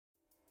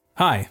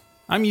Hi,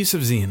 I'm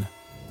Yusuf Zine.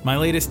 My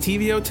latest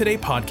TVO Today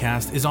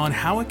podcast is on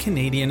how a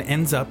Canadian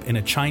ends up in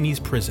a Chinese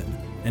prison,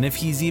 and if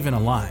he's even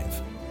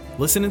alive.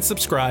 Listen and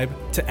subscribe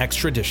to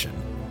Extradition.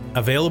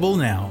 Available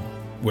now,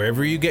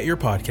 wherever you get your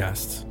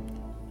podcasts.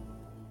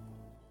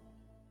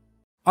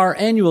 Our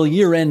annual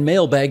year-end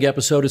mailbag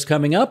episode is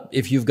coming up.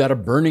 If you've got a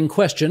burning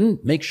question,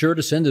 make sure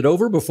to send it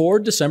over before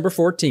December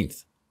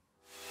 14th.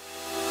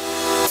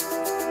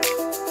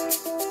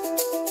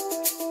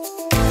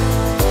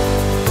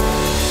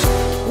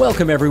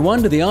 Welcome,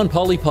 everyone, to the On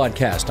Poly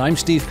podcast. I'm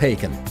Steve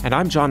Paikin. And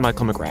I'm John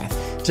Michael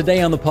McGrath.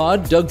 Today on the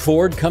pod, Doug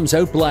Ford comes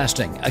out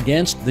blasting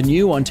against the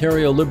new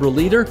Ontario Liberal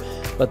leader,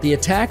 but the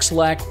attacks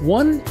lack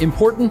one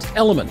important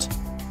element: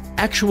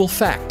 actual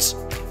facts.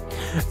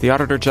 The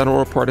Auditor General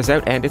report is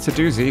out, and it's a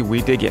doozy.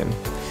 We dig in.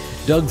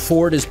 Doug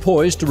Ford is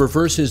poised to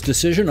reverse his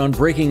decision on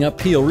breaking up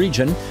Peel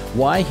Region,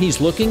 why he's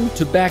looking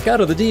to back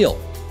out of the deal.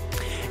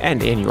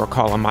 And in your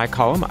column, my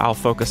column, I'll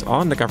focus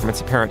on the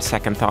government's apparent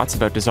second thoughts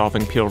about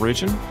dissolving Peel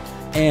Region.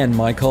 And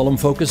my column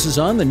focuses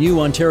on the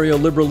new Ontario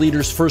Liberal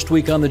leader's first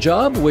week on the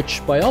job,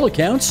 which, by all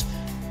accounts,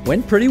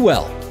 went pretty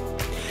well.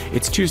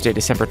 It's Tuesday,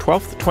 December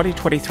 12th,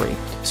 2023.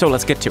 So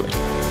let's get to it.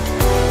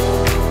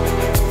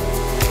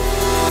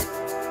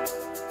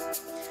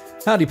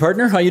 Howdy,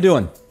 partner. How you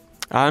doing?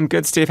 I'm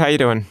good, Steve. How you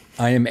doing?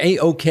 I am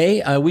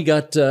A-OK. We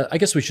got, I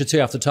guess we should say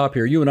off the top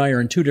here, you and I are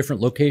in two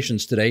different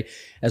locations today,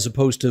 as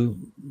opposed to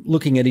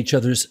looking at each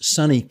other's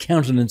sunny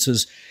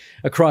countenances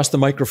across the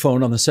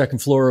microphone on the second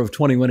floor of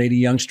 2180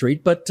 Yonge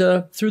Street. But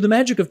through the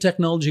magic of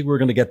technology, we're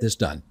going to get this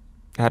done.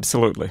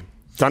 Absolutely.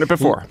 Done it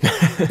before.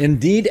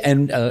 Indeed,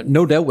 and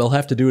no doubt we'll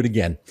have to do it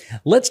again.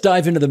 Let's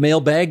dive into the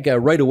mailbag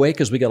right away,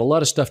 because we got a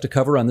lot of stuff to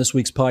cover on this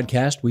week's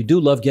podcast. We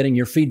do love getting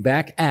your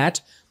feedback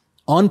at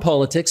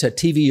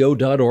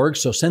onpolitics@tvo.org,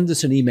 so send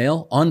us an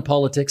email,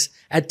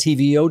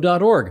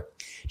 onpolitics@tvo.org.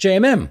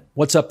 JMM,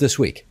 what's up this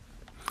week?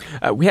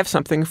 We have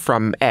something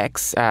from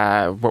X,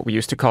 what we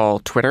used to call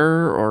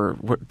Twitter, or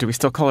what, do we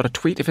still call it a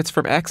tweet if it's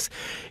from X?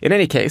 In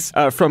any case,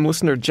 from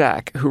listener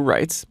Jack, who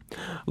writes,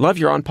 "Love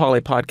your On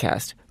Poly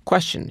podcast.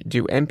 Question,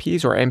 do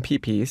MPs or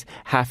MPPs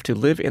have to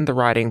live in the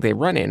riding they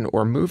run in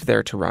or move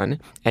there to run,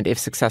 and if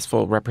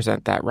successful,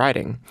 represent that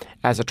riding?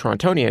 As a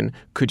Torontonian,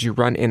 could you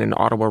run in an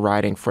Ottawa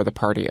riding for the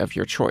party of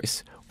your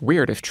choice?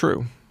 Weird if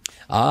true."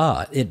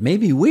 It may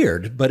be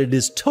weird, but it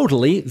is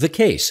totally the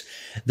case.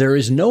 There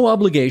is no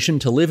obligation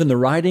to live in the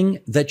riding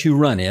that you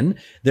run in.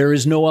 There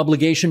is no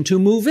obligation to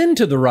move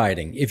into the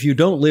riding if you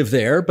don't live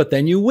there, but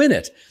then you win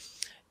it.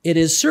 It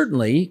is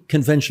certainly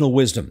conventional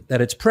wisdom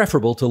that it's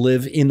preferable to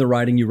live in the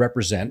riding you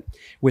represent,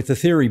 with the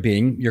theory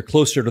being you're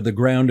closer to the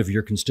ground of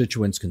your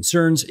constituents'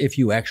 concerns if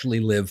you actually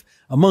live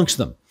amongst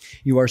them.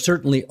 You are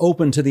certainly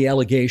open to the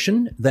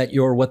allegation that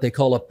you're what they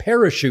call a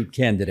parachute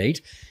candidate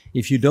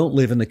if you don't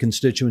live in the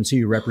constituency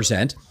you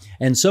represent,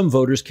 and some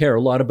voters care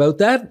a lot about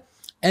that,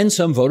 and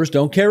some voters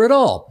don't care at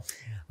all.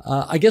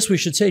 I guess we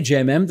should say,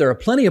 JMM, there are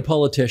plenty of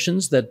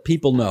politicians that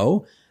people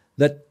know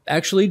that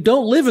actually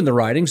don't live in the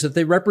ridings that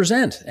they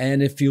represent.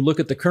 And if you look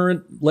at the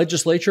current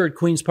legislature at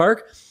Queen's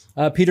Park,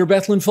 Peter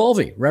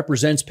Bethlen-Falvey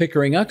represents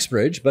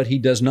Pickering-Uxbridge, but he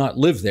does not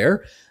live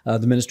there.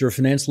 The Minister of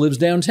Finance lives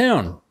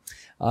downtown.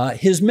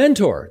 His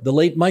mentor, the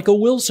late Michael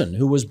Wilson,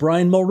 who was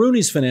Brian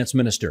Mulrooney's finance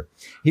minister,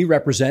 he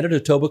represented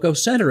Etobicoke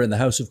Centre in the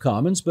House of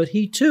Commons, but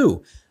he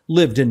too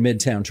lived in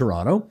Midtown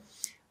Toronto.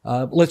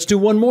 Let's do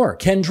one more.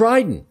 Ken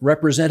Dryden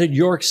represented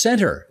York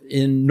Centre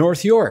in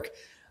North York,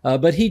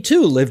 but he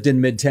too lived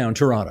in Midtown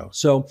Toronto.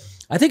 So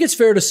I think it's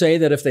fair to say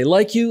that if they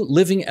like you,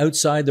 living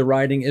outside the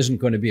riding isn't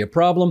going to be a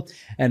problem.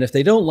 And if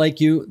they don't like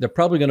you, they're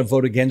probably going to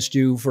vote against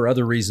you for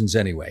other reasons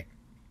anyway.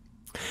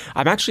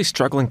 I'm actually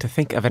struggling to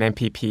think of an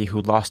MPP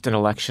who lost an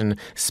election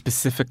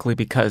specifically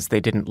because they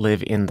didn't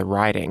live in the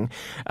riding.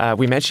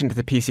 We mentioned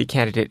the PC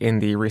candidate in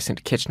the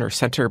recent Kitchener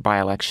Centre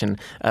by-election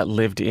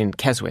lived in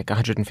Keswick,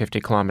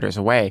 150 kilometers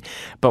away.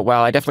 But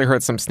while I definitely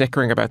heard some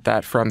snickering about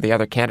that from the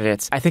other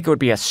candidates, I think it would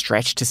be a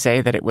stretch to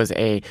say that it was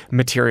a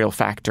material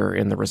factor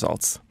in the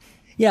results.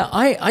 Yeah,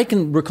 I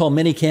can recall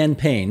many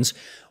campaigns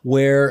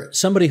where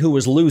somebody who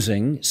was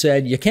losing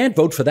said, you can't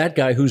vote for that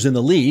guy who's in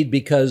the lead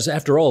because,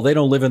 after all, they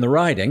don't live in the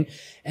riding.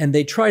 And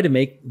they try to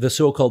make the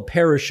so-called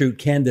parachute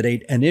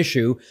candidate an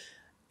issue.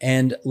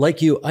 And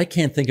like you, I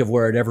can't think of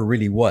where it ever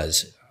really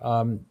was.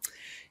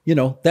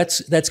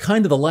 That's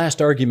kind of the last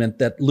argument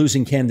that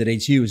losing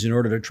candidates use in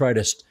order to try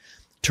to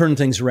turn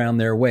things around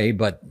their way.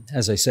 But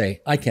as I say,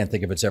 I can't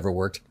think if it's ever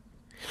worked.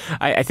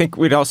 I think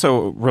it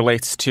also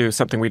relates to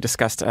something we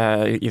discussed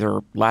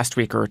either last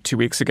week or 2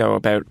 weeks ago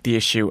about the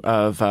issue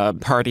of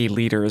party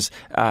leaders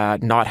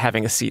not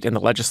having a seat in the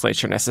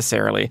legislature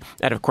necessarily.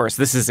 And of course,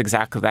 this is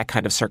exactly that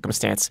kind of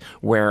circumstance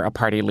where a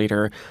party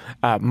leader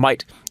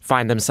might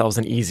find themselves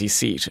an easy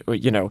seat.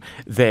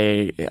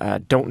 They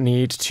don't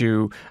need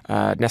to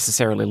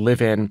necessarily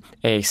live in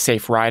a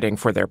safe riding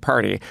for their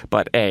party,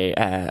 but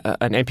an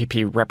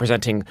MPP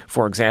representing,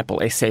 for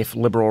example, a safe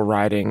Liberal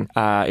riding,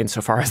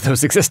 insofar as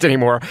those exist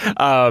anymore,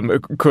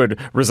 could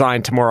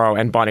resign tomorrow,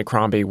 and Bonnie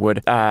Crombie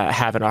would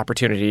have an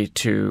opportunity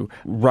to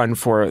run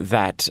for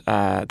that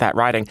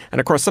riding. And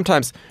of course,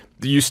 sometimes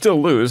you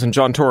still lose, and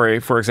John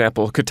Tory, for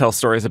example, could tell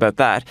stories about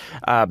that.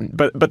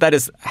 But that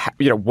is,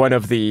 one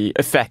of the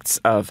effects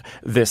of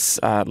this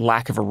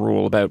lack of a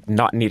rule about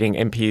not needing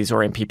MPs or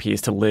MPPs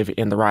to live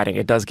in the riding.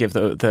 It does give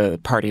the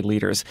party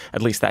leaders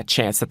at least that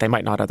chance that they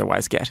might not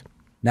otherwise get.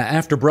 Now,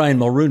 after Brian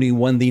Mulroney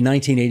won the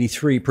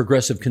 1983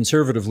 Progressive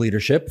Conservative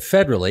leadership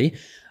federally,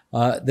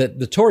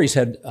 the Tories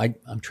had,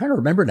 I'm trying to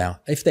remember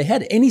now, if they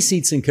had any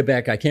seats in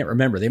Quebec, I can't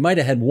remember. They might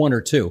have had one or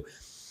two.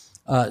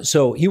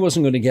 So he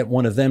wasn't going to get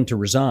one of them to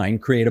resign,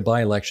 create a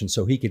by-election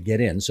so he could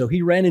get in. So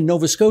he ran in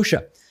Nova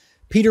Scotia.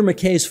 Peter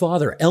MacKay's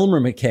father, Elmer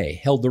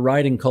MacKay, held the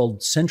riding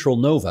called Central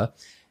Nova.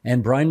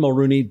 And Brian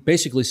Mulroney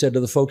basically said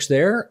to the folks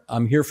there,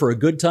 I'm here for a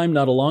good time,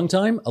 not a long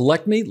time.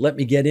 Elect me, let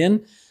me get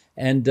in.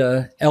 And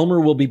Elmer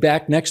will be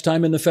back next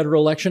time in the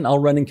federal election. I'll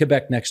run in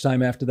Quebec next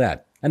time after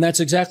that. And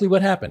that's exactly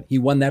what happened. He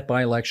won that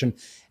by-election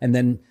and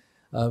then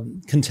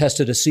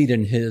contested a seat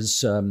in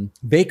his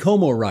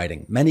Baie-Comeau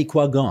riding,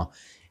 Manicouagan,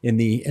 in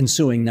the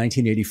ensuing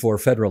 1984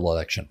 federal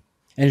election.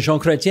 And Jean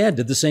Chrétien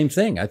did the same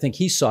thing. I think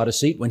he sought a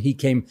seat when he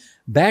came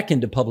back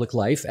into public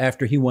life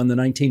after he won the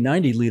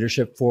 1990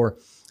 leadership for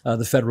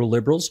the federal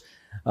Liberals.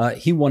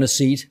 He won a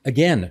seat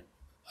again.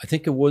 I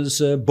think it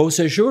was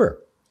Beauséjour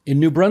in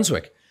New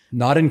Brunswick,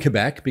 not in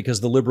Quebec, because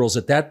the Liberals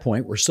at that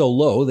point were so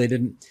low, they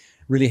didn't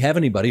really have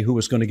anybody who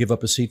was going to give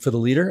up a seat for the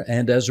leader.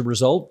 And as a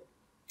result,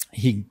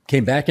 he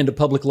came back into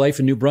public life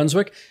in New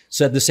Brunswick,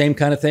 said the same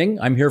kind of thing.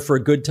 I'm here for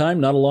a good time,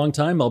 not a long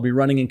time. I'll be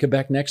running in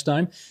Quebec next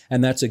time.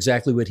 And that's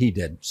exactly what he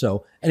did.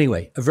 So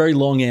anyway, a very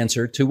long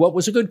answer to what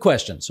was a good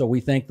question. So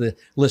we thank the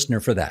listener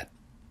for that.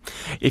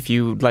 If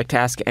you'd like to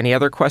ask any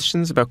other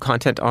questions about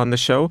content on the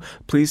show,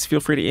 please feel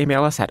free to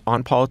email us at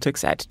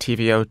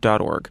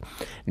onpolitics@tvo.org.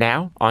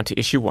 Now, on to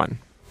issue 1.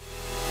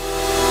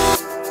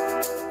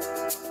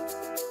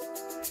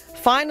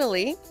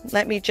 Finally,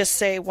 let me just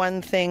say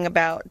one thing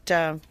about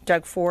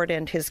Doug Ford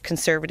and his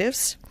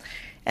Conservatives,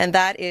 and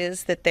that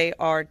is that they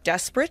are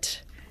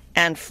desperate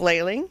and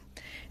flailing.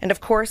 And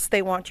of course,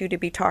 they want you to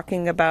be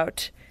talking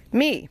about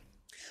me.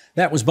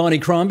 That was Bonnie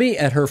Crombie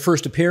at her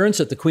first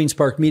appearance at the Queen's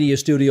Park Media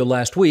Studio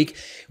last week.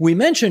 We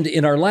mentioned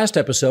in our last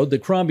episode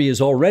that Crombie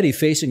is already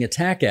facing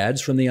attack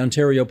ads from the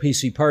Ontario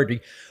PC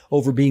Party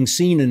over being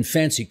seen in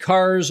fancy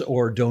cars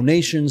or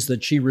donations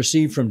that she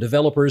received from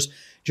developers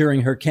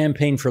during her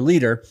campaign for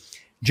leader.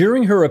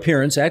 During her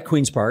appearance at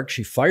Queen's Park,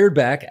 she fired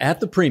back at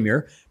the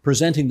Premier,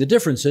 presenting the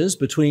differences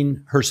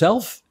between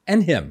herself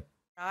and him.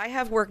 I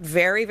have worked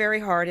very,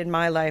 very hard in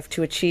my life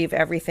to achieve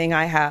everything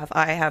I have.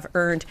 I have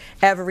earned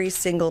every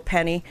single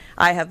penny.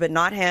 I have been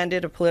not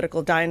handed a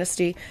political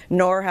dynasty,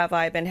 nor have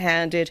I been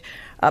handed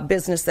a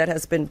business that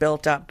has been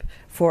built up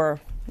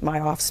for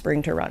my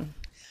offspring to run.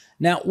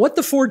 Now, what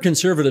the Ford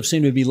Conservatives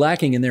seem to be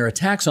lacking in their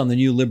attacks on the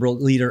new Liberal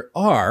leader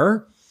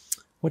are,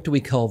 what do we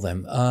call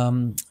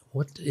them?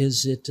 What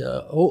is it?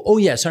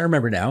 Yes, I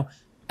remember now.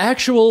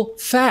 Actual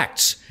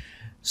facts.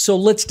 So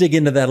let's dig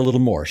into that a little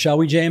more, shall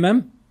we,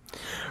 JMM?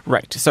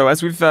 Right. So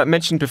as we've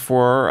mentioned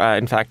before,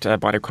 in fact,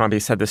 Bonnie Crombie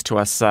said this to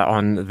us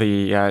on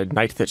the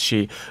night that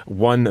she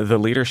won the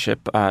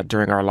leadership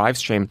during our live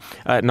stream.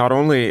 Not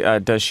only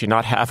does she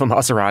not have a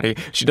Maserati,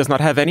 she does not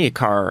have any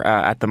car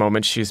at the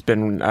moment. She's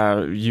been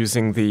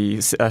using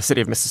the City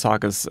of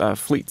Mississauga's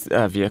fleet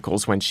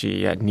vehicles when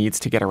she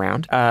needs to get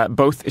around.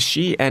 Both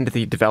she and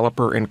the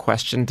developer in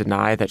question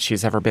deny that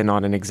she's ever been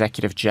on an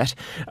executive jet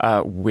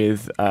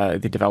with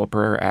the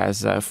developer,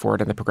 as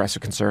Ford and the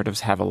Progressive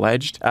Conservatives have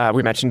alleged.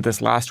 We mentioned this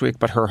last week,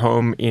 but her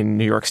home in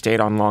New York State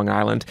on Long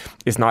Island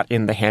is not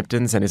in the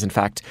Hamptons and is in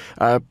fact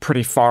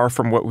pretty far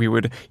from what we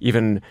would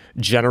even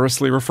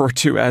generously refer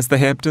to as the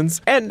Hamptons.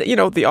 And, you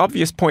know, the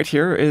obvious point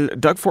here is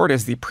Doug Ford,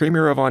 as the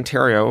Premier of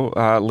Ontario,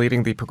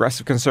 leading the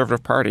Progressive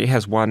Conservative Party,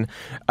 has won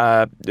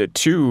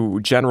 2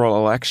 general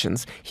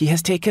elections. He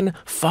has taken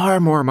far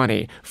more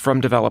money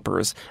from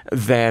developers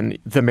than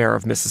the Mayor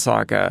of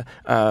Mississauga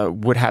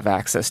would have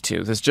access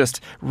to. There's just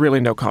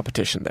really no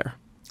competition there.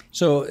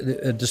 So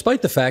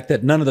despite the fact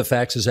that none of the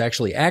facts is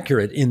actually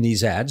accurate in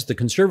these ads, the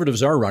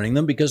Conservatives are running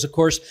them because, of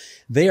course,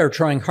 they are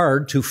trying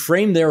hard to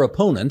frame their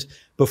opponent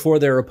before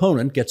their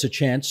opponent gets a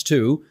chance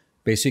to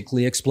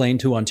basically explain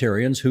to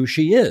Ontarians who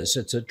she is.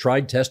 It's a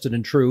tried, tested,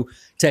 and true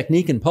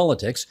technique in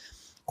politics.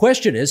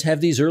 Question is,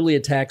 have these early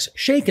attacks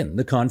shaken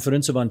the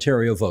confidence of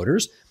Ontario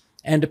voters?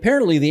 And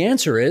apparently the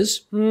answer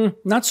is,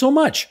 not so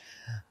much.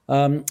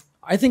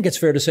 I think it's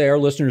fair to say our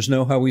listeners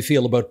know how we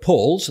feel about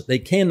polls. They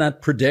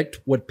cannot predict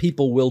what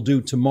people will do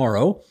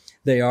tomorrow.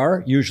 They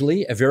are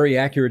usually a very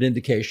accurate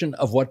indication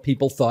of what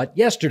people thought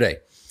yesterday.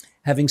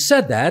 Having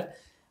said that,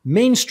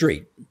 Main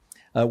Street,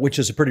 which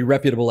is a pretty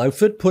reputable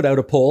outfit, put out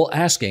a poll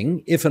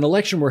asking, if an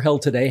election were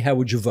held today, how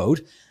would you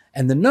vote?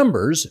 And the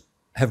numbers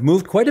have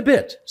moved quite a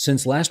bit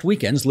since last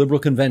weekend's Liberal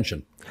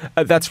convention.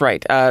 That's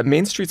right.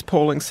 Main Street's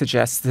polling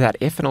suggests that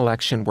if an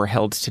election were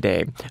held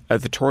today,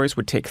 the Tories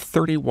would take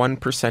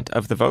 31%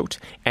 of the vote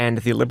and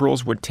the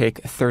Liberals would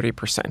take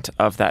 30%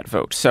 of that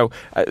vote. So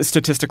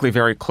statistically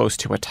very close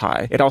to a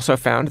tie. It also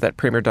found that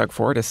Premier Doug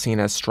Ford is seen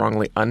as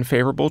strongly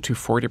unfavorable to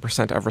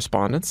 40% of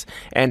respondents.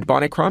 And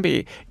Bonnie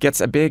Crombie gets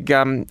a big,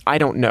 I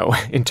don't know,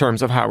 in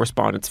terms of how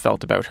respondents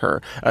felt about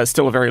her.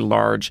 Still a very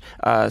large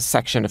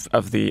section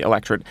of the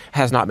electorate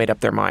has not made up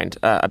their mind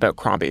about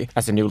Crombie.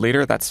 As a new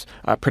leader, that's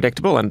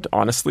predictable. And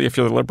honestly, if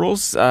you're the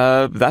Liberals,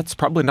 that's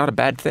probably not a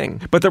bad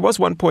thing. But there was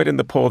one point in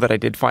the poll that I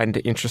did find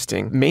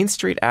interesting. Main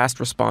Street asked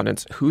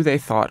respondents who they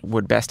thought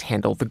would best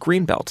handle the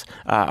Greenbelt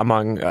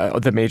among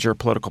the major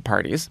political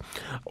parties.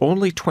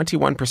 Only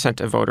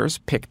 21% of voters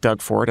picked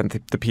Doug Ford and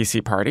the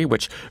PC party,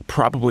 which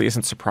probably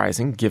isn't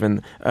surprising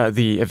given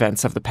the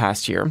events of the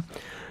past year.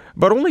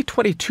 But only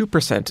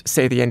 22%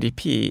 say the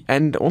NDP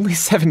and only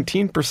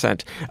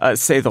 17%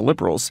 say the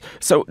Liberals.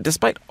 So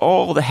despite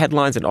all the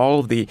headlines and all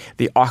of the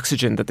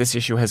oxygen that this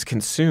issue has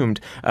consumed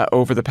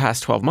over the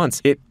past 12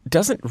 months, it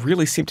doesn't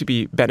really seem to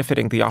be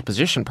benefiting the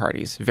opposition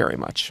parties very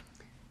much.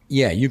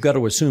 Yeah, you've got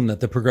to assume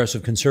that the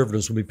Progressive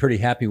Conservatives will be pretty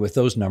happy with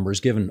those numbers,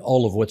 given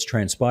all of what's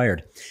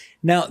transpired.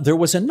 Now, there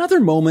was another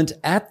moment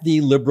at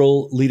the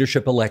Liberal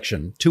leadership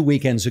election 2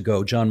 weekends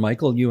ago. John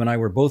Michael, you and I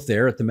were both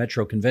there at the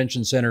Metro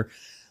Convention Centre,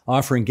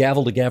 offering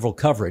gavel-to-gavel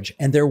coverage.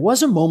 And there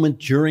was a moment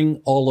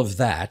during all of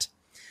that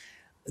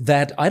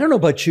I don't know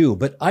about you,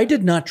 but I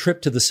did not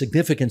trip to the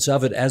significance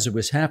of it as it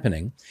was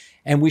happening.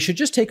 And we should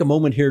just take a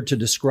moment here to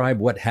describe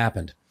what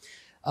happened.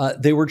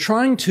 They were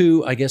trying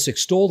to, I guess,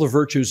 extol the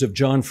virtues of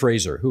John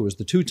Fraser, who was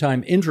the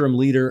two-time interim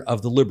leader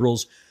of the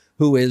Liberals,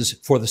 who is,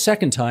 for the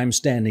second time,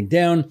 standing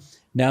down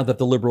now that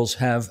the Liberals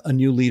have a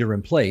new leader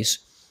in place.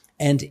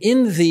 And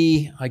in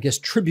the, I guess,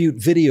 tribute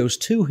videos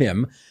to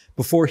him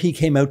before he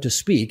came out to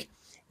speak,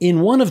 in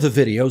one of the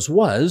videos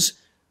was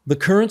the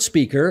current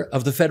Speaker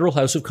of the Federal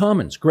House of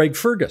Commons, Greg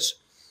Fergus.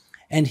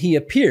 And he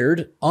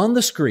appeared on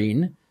the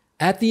screen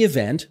at the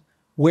event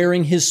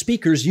wearing his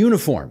Speaker's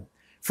uniform.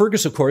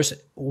 Fergus, of course,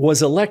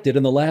 was elected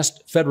in the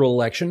last federal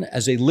election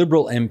as a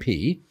Liberal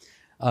MP.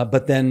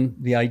 But then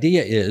the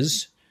idea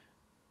is,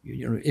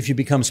 if you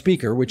become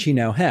Speaker, which he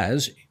now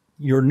has,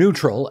 you're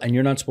neutral and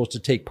you're not supposed to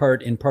take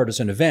part in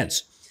partisan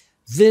events.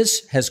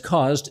 This has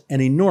caused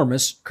an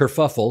enormous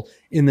kerfuffle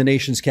in the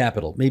nation's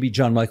capital. Maybe,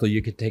 John Michael,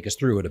 you could take us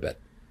through it a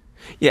bit.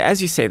 Yeah,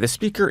 as you say, the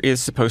Speaker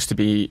is supposed to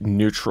be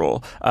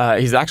neutral.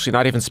 He's actually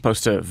not even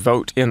supposed to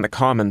vote in the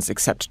Commons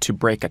except to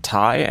break a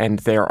tie, and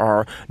there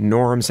are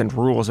norms and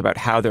rules about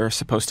how they're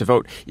supposed to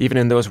vote, even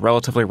in those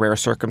relatively rare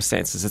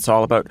circumstances. It's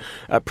all about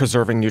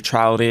preserving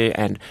neutrality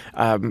and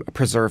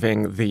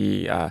preserving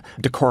the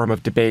decorum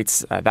of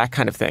debates, that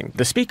kind of thing.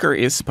 The Speaker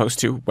is supposed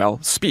to,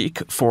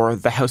 speak for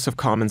the House of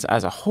Commons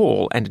as a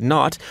whole and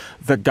not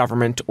the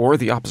government or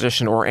the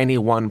opposition or any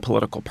one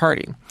political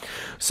party.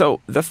 So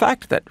the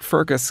fact that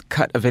Fergus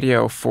cut a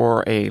video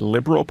for a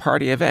Liberal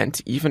Party event,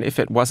 even if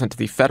it wasn't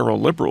the federal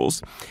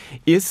Liberals,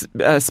 is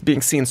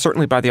being seen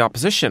certainly by the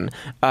opposition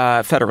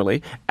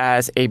federally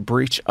as a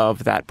breach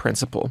of that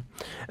principle.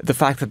 The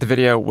fact that the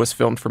video was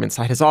filmed from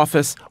inside his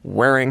office,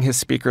 wearing his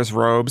Speaker's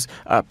robes,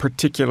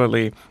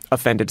 particularly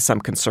offended some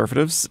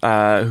Conservatives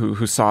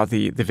who saw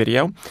the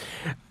video.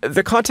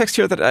 The context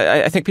here that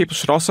I think people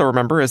should also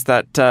remember is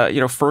that,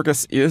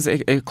 Fergus is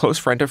a close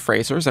friend of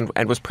Fraser's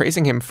and was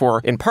praising him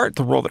for, in part,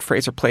 the role that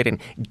Fraser played in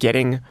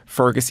getting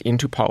Fergus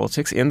into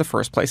politics in the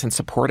first place and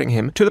supporting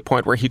him to the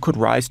point where he could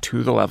rise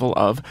to the level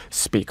of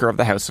Speaker of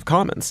the House of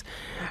Commons.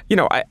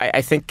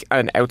 I think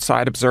an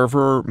outside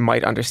observer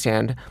might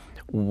understand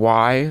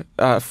why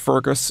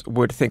Fergus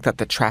would think that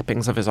the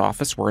trappings of his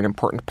office were an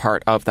important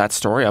part of that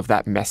story, of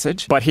that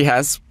message. But he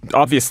has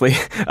obviously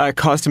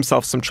caused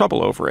himself some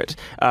trouble over it.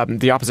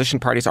 The opposition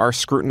parties are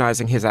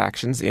scrutinizing his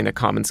actions in a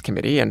Commons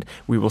committee, and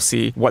we will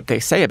see what they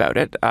say about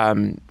it.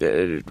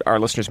 Our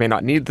listeners may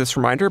not need this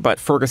reminder, but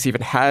Fergus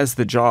even has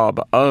the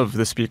job of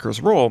the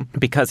Speaker's role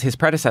because his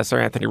predecessor,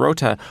 Anthony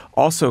Rota,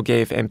 also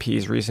gave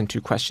MPs reason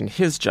to question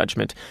his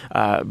judgment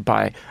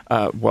by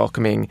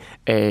welcoming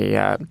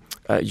a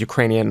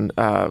Ukrainian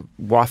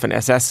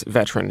Waffen-SS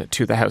veteran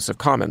to the House of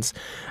Commons.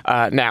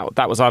 Now,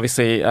 that was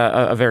obviously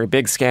a very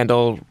big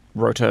scandal.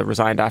 Rota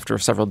resigned after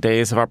several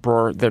days of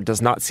uproar. There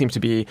does not seem to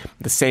be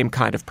the same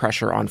kind of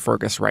pressure on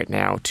Fergus right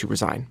now to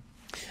resign.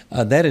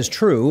 That is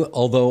true,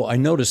 although I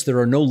noticed there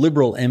are no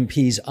Liberal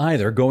MPs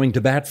either going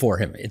to bat for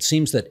him. It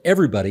seems that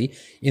everybody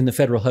in the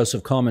Federal House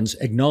of Commons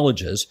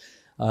acknowledges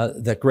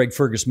that Greg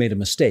Fergus made a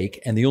mistake,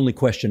 and the only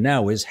question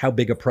now is how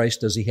big a price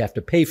does he have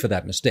to pay for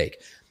that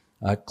mistake?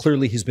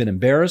 Clearly, he's been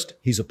embarrassed.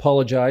 He's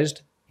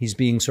apologized. He's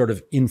being sort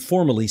of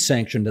informally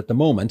sanctioned at the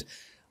moment.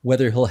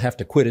 Whether he'll have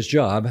to quit his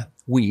job,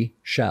 we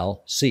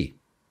shall see.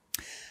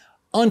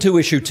 On to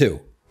issue 2.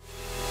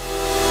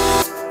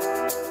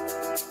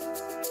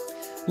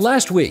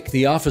 Last week,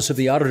 the Office of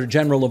the Auditor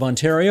General of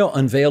Ontario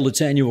unveiled its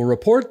annual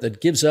report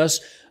that gives us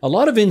a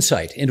lot of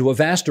insight into a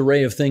vast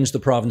array of things the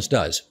province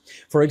does.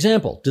 For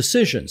example,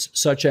 decisions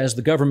such as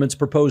the government's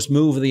proposed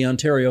move of the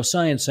Ontario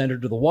Science Centre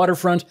to the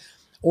waterfront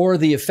or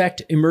the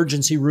effect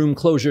emergency room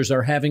closures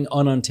are having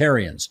on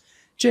Ontarians.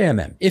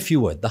 JMM, if you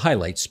would, the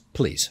highlights,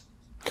 please.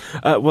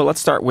 Well, let's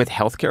start with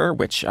healthcare,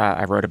 which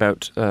I wrote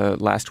about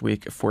last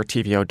week for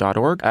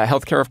TVO.org.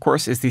 Healthcare, of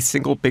course, is the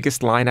single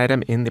biggest line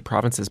item in the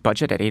province's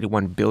budget at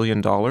 $81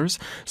 billion.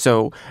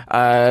 So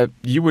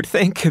you would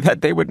think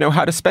that they would know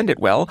how to spend it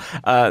well.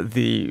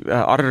 The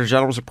Auditor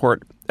General's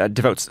report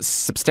devotes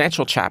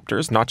substantial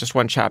chapters, not just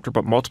one chapter,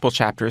 but multiple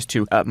chapters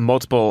to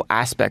multiple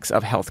aspects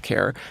of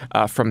healthcare,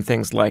 from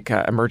things like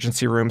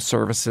emergency room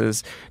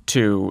services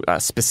to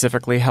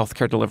specifically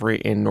healthcare delivery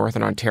in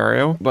Northern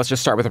Ontario. Let's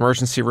just start with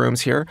emergency rooms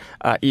here.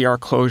 ER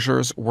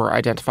closures were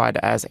identified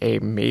as a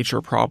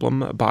major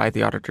problem by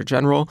the Auditor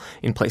General.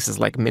 In places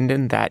like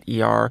Minden, that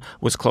ER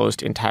was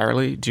closed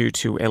entirely due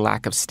to a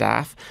lack of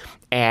staff.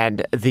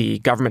 And the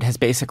government has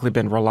basically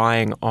been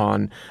relying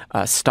on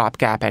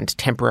stopgap and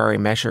temporary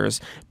measures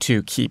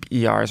to keep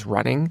ERs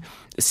running.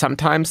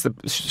 Sometimes the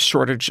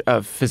shortage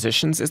of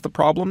physicians is the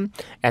problem,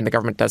 and the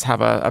government does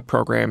have a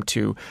program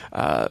to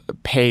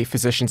pay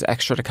physicians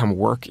extra to come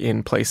work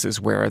in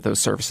places where those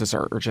services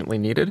are urgently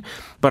needed.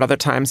 But other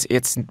times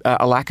it's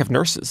a lack of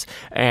nurses,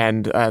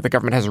 and the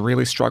government has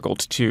really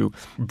struggled to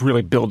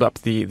really build up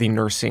the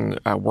nursing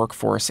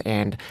workforce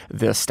and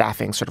the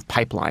staffing sort of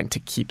pipeline to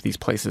keep these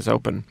places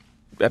open.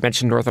 I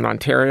mentioned Northern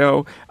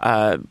Ontario.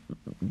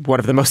 One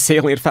of the most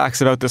salient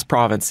facts about this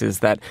province is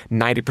that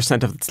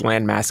 90% of its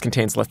landmass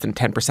contains less than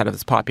 10% of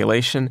its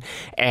population.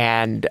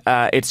 And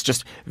it's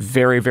just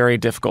very, very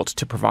difficult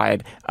to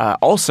provide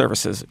all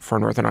services for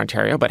Northern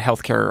Ontario. But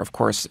healthcare, of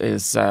course,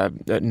 is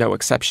no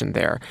exception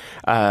there.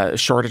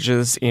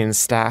 Shortages in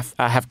staff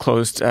have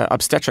closed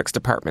obstetrics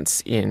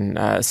departments in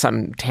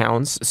some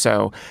towns.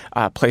 So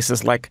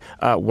places like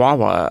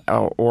Wawa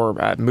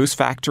or Moose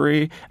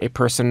Factory, a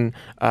person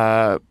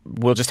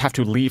will just have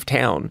to leave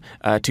town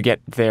to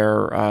get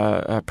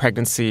their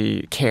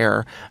pregnancy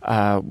care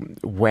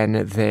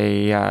when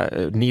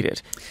they need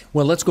it.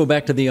 Well, let's go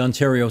back to the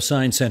Ontario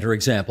Science Centre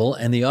example,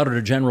 and the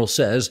Auditor General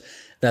says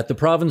that the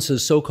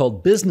province's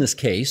so-called business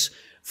case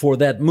for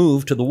that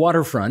move to the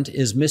waterfront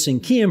is missing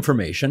key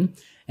information,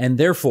 and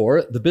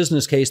therefore the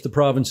business case the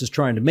province is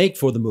trying to make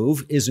for the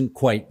move isn't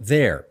quite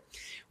there.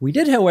 We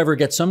did, however,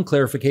 get some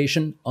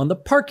clarification on the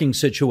parking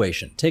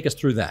situation. Take us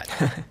through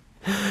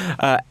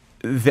that.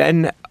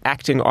 Then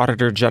Acting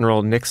Auditor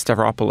General Nick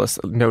Stavropoulos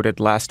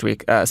noted last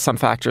week some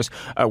factors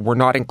were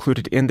not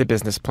included in the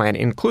business plan,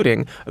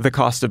 including the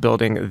cost of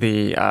building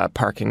the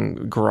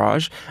parking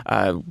garage.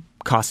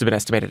 Costs have been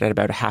estimated at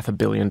about $500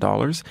 million,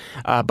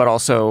 but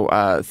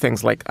also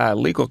things like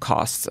legal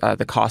costs,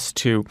 the cost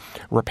to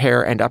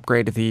repair and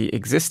upgrade the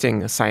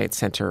existing science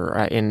center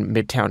in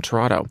Midtown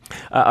Toronto.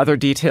 Other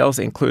details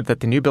include that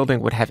the new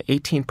building would have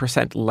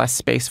 18% less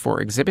space for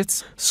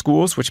exhibits.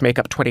 Schools, which make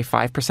up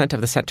 25%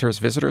 of the center's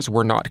visitors,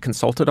 were not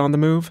consulted on the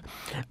move.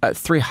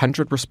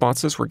 300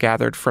 responses were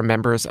gathered from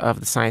members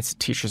of the Science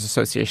Teachers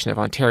Association of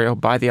Ontario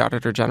by the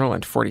Auditor General,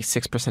 and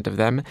 46% of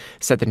them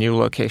said the new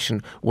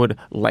location would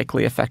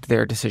likely affect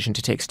their decision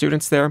to take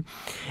students there.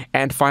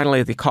 And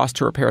finally, the cost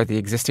to repair the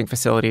existing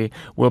facility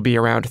will be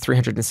around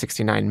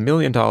 $369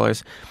 million.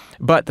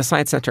 But the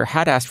Science Centre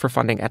had asked for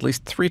funding at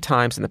least 3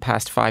 times in the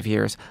past 5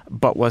 years,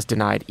 but was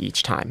denied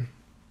each time.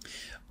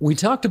 We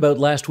talked about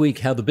last week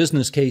how the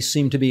business case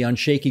seemed to be on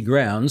shaky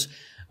grounds.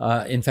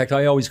 In fact,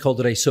 I always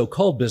called it a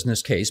so-called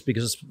business case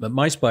because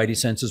my spidey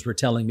senses were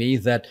telling me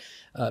that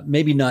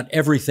maybe not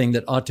everything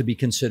that ought to be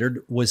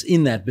considered was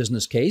in that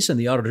business case. And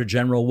the Auditor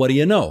General, what do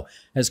you know,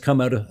 has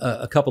come out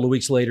a couple of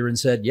weeks later and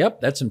said,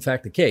 yep, that's in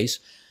fact the case.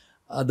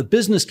 The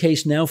business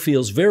case now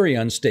feels very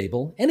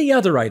unstable. Any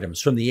other items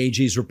from the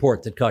AG's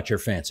report that caught your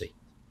fancy?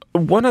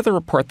 One other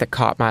report that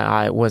caught my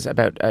eye was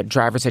about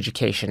driver's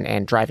education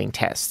and driving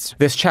tests.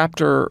 This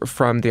chapter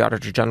from the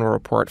Auditor General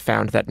report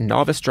found that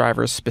novice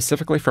drivers,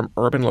 specifically from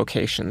urban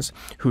locations,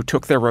 who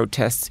took their road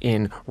tests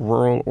in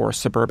rural or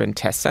suburban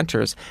test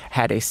centers,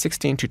 had a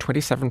 16 to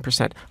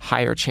 27%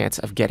 higher chance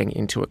of getting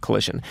into a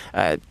collision.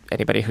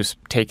 Anybody who's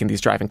taken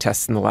these driving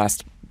tests in the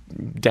last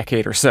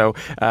decade or so,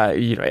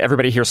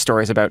 everybody hears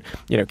stories about,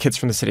 kids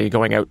from the city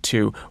going out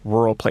to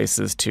rural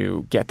places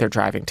to get their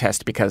driving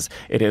test because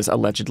it is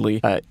allegedly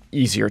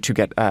easier to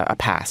get a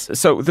pass.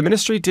 So the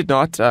ministry did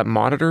not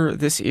monitor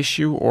this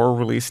issue or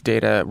release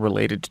data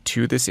related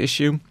to this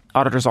issue.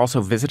 Auditors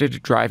also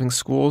visited driving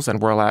schools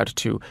and were allowed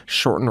to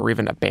shorten or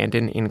even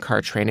abandon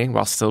in-car training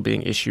while still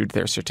being issued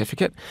their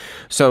certificate.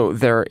 So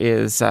there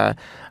is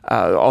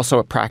also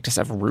a practice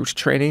of route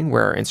training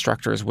where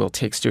instructors will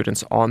take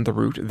students on the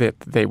route that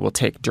they will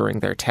take during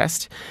their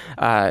test.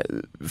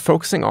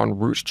 Focusing on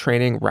route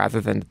training rather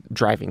than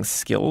driving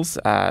skills,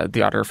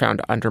 the auditor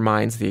found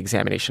undermines the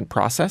examination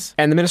process.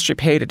 And the ministry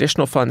paid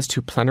additional funds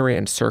to Plenary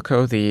and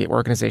Serco, the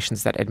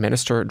organizations that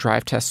administer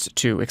drive tests,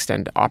 to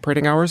extend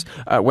operating hours.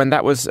 When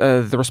that was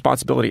the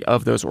responsibility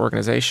of those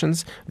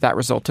organizations. That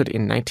resulted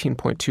in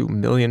 $19.2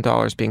 million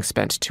being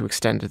spent to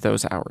extend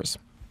those hours.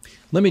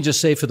 Let me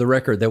just say for the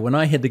record that when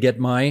I had to get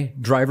my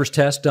driver's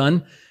test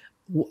done,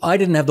 I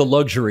didn't have the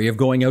luxury of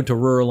going out to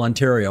rural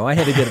Ontario. I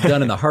had to get it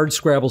done in the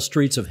hardscrabble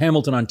streets of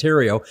Hamilton,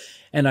 Ontario.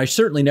 And I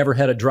certainly never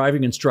had a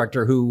driving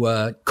instructor who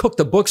cooked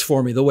the books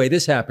for me the way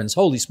this happens.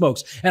 Holy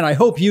smokes. And I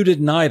hope you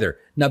didn't either.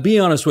 Now, be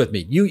honest with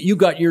me. You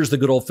got yours the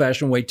good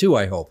old-fashioned way too,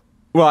 I hope.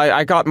 Well,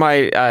 I got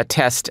my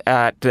test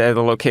at the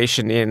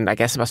location in, I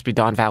guess it must be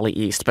Don Valley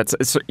East, but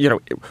it's,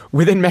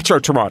 within Metro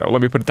Toronto,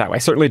 let me put it that way. I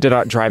certainly did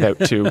not drive out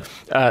to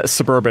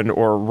suburban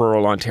or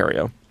rural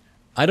Ontario.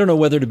 I don't know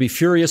whether to be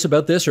furious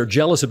about this or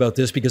jealous about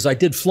this because I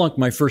did flunk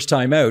my first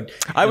time out.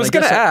 I was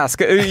going to ask.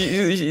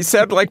 You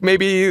said like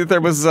maybe there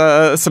was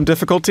some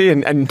difficulty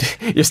and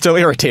you're still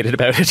irritated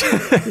about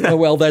it.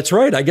 Well, that's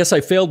right. I guess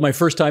I failed my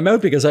first time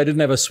out because I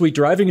didn't have a sweet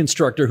driving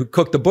instructor who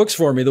cooked the books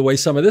for me the way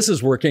some of this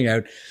is working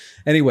out.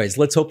 Anyways,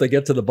 let's hope they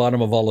get to the bottom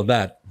of all of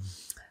that.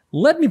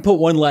 Let me put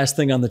one last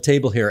thing on the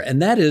table here,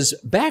 and that is,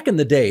 back in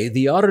the day,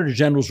 the Auditor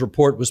General's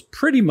report was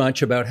pretty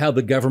much about how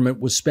the government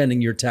was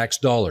spending your tax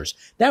dollars.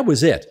 That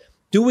was it.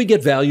 Do we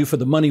get value for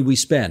the money we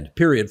spend?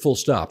 Period. Full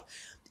stop.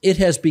 It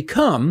has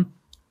become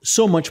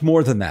so much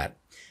more than that.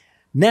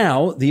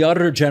 Now, the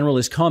Auditor General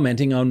is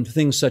commenting on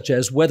things such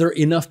as whether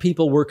enough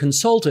people were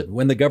consulted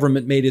when the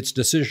government made its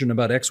decision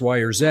about X, Y,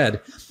 or Z,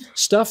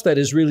 stuff that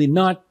is really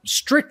not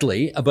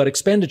strictly about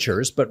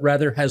expenditures, but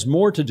rather has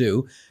more to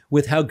do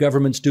with how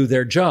governments do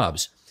their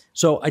jobs.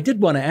 So I did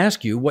want to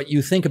ask you what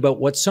you think about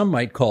what some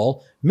might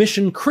call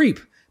mission creep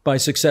by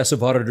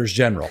successive Auditors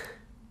General.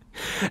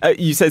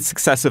 You said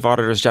successive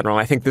Auditors General.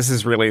 I think this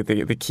is really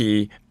the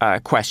key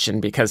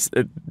question because,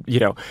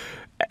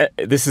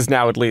 this is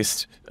now at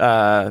least,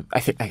 I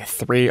think,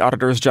 3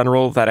 Auditors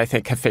General that I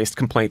think have faced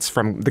complaints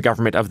from the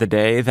government of the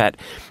day that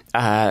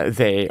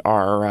they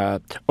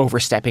are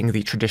overstepping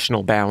the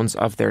traditional bounds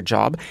of their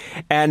job.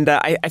 And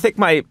I think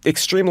my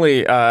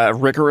extremely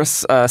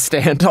rigorous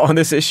stand on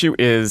this issue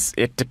is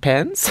it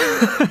depends.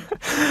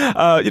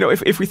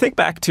 If we think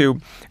back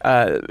to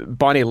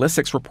Bonnie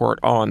Lysyc's report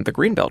on the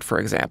Greenbelt, for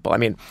example, I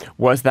mean,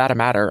 was that a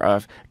matter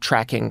of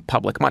tracking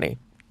public money?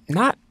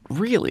 Not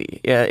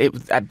really.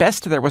 At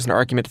best, there was an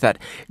argument that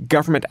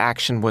government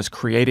action was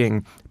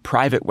creating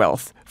private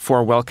wealth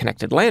for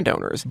well-connected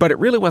landowners, but it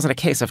really wasn't a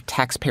case of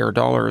taxpayer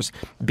dollars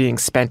being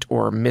spent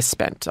or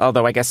misspent.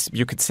 Although I guess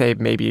you could say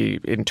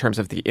maybe in terms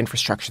of the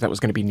infrastructure that was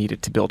going to be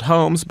needed to build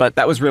homes, but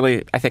that was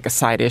really, I think, a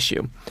side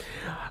issue.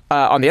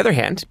 On the other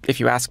hand,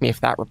 if you ask me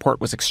if that report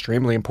was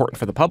extremely important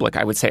for the public,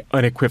 I would say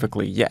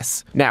unequivocally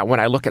yes. Now, when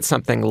I look at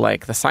something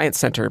like the Science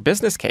Centre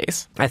business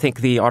case, I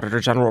think the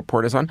Auditor General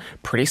report is on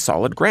pretty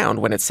solid ground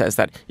when it says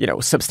that,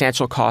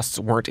 substantial costs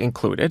weren't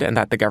included and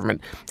that the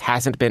government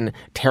hasn't been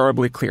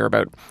terribly clear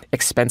about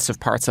expensive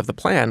parts of the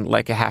plan,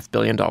 like a $500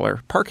 million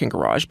parking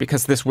garage,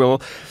 because this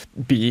will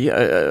be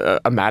a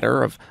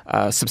matter of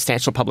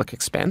substantial public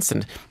expense.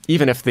 And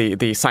even if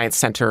the Science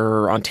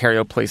Centre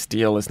Ontario Place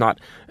deal is not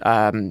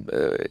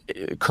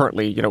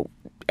currently,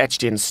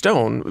 etched in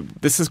stone,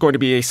 this is going to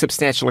be a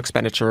substantial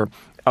expenditure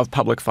of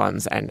public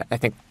funds. And I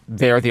think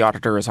there the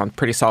auditor is on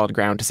pretty solid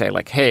ground to say,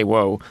 like, hey,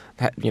 whoa,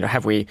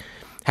 have we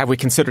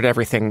considered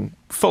everything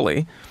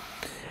fully?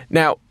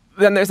 Now,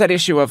 then there's that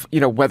issue of,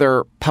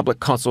 whether public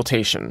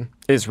consultation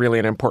is really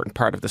an important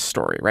part of the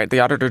story, right? The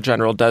Auditor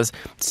General does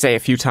say a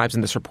few times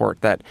in this report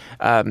that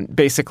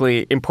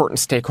basically important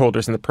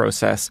stakeholders in the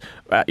process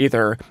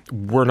either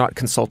were not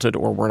consulted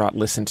or were not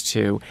listened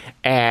to.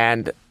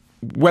 And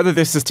whether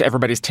this is to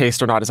everybody's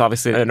taste or not is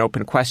obviously an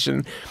open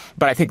question.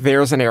 But I think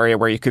there's an area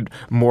where you could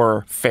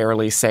more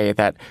fairly say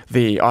that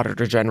the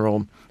Auditor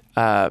General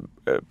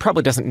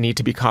probably doesn't need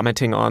to be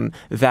commenting on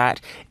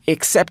that,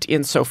 except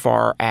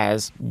insofar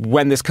as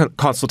when these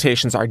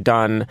consultations are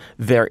done,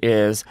 there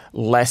is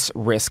less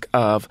risk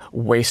of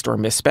waste or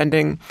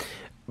misspending.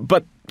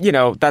 But,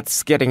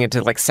 that's getting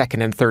into like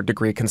second and third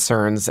degree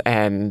concerns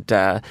and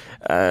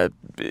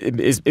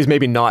is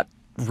maybe not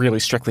really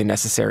strictly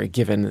necessary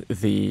given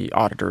the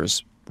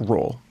auditor's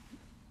role.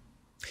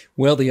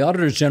 Well, the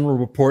Auditor's General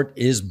report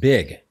is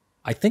big.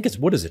 I think it's,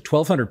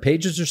 1,200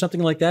 pages or something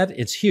like that?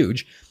 It's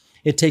huge.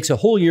 It takes a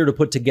whole year to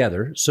put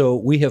together, so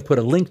we have put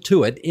a link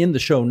to it in the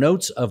show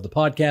notes of the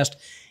podcast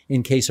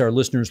in case our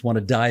listeners want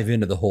to dive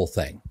into the whole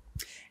thing.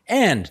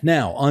 And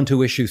now, on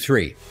to issue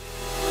 3.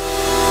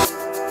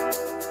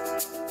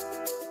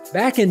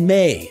 Back in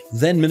May,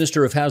 then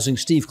Minister of Housing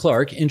Steve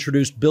Clark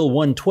introduced Bill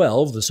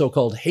 112, the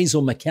so-called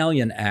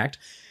Hazel-McCallion Act,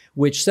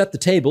 which set the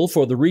table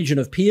for the region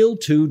of Peel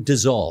to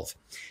dissolve.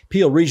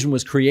 Peel Region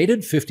was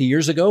created 50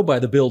 years ago by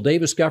the Bill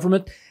Davis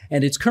government,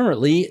 and it's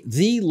currently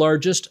the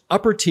largest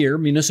upper-tier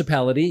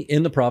municipality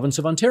in the province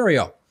of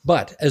Ontario.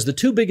 But as the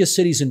 2 biggest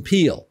cities in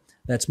Peel,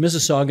 that's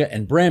Mississauga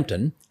and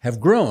Brampton, have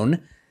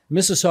grown,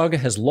 Mississauga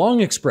has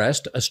long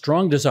expressed a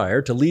strong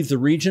desire to leave the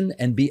region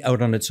and be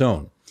out on its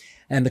own.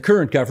 And the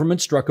current government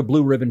struck a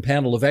blue ribbon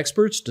panel of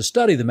experts to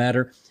study the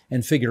matter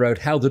and figure out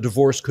how the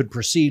divorce could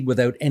proceed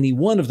without any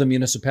one of the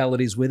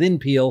municipalities within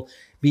Peel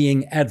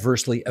being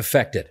adversely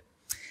affected.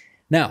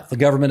 Now, the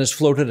government has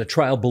floated a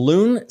trial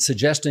balloon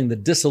suggesting the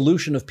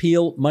dissolution of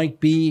Peel might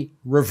be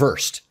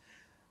reversed.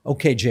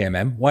 Okay,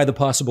 JMM, why the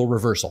possible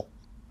reversal?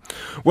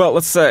 Well,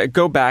 let's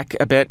go back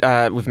a bit.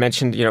 We've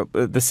mentioned,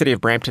 the city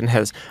of Brampton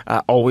has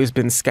always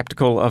been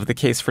skeptical of the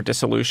case for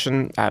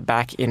dissolution.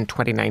 Back in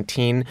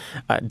 2019,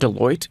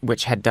 Deloitte,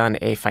 which had done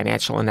a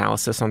financial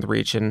analysis on the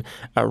region,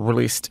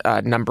 released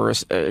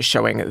numbers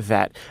showing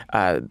that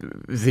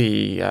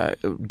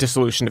the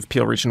dissolution of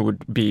Peel Region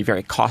would be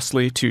very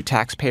costly to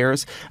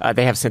taxpayers.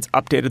 They have since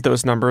updated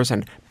those numbers,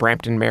 and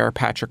Brampton Mayor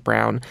Patrick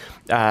Brown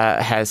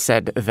has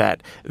said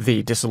that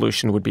the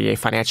dissolution would be a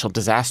financial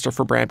disaster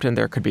for Brampton.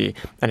 There could be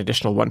an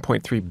additional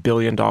 $1.3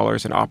 billion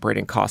in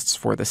operating costs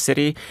for the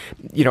city.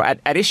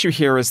 At issue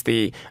here is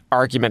the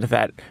argument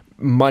that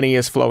money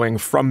is flowing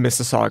from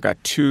Mississauga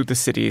to the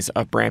cities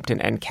of Brampton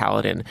and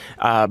Caledon,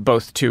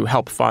 both to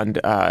help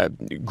fund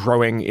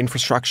growing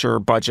infrastructure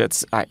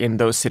budgets in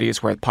those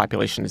cities where the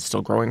population is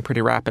still growing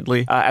pretty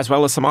rapidly, as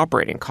well as some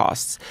operating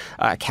costs.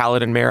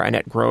 Caledon Mayor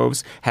Annette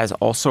Groves has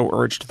also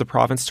urged the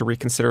province to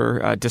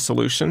reconsider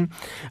dissolution.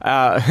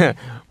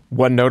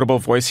 One notable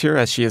voice here,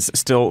 as she is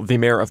still the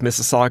mayor of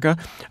Mississauga,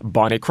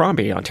 Bonnie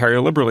Crombie, Ontario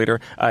Liberal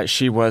leader,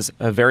 she was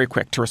very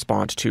quick to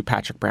respond to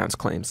Patrick Brown's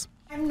claims.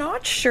 I'm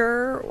not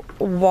sure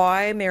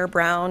why Mayor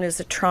Brown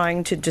is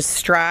trying to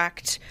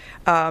distract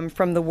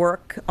from the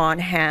work on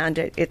hand.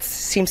 It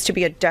seems to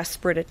be a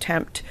desperate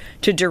attempt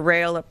to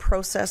derail a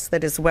process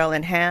that is well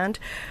in hand,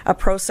 a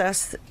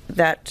process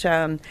that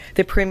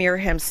the Premier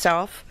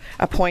himself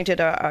appointed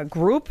a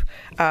group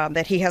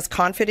that he has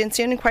confidence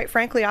in. And quite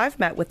frankly, I've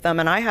met with them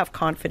and I have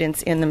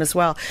confidence in them as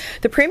well.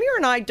 The Premier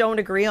and I don't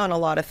agree on a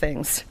lot of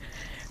things,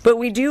 but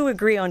we do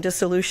agree on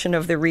dissolution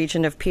of the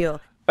region of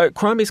Peel.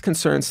 Crombie's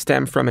concerns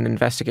stem from an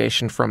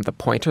investigation from The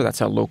Pointer,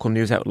 that's a local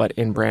news outlet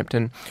in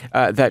Brampton,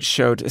 that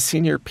showed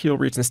senior Peel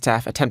Region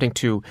staff attempting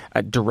to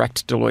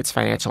direct Deloitte's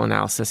financial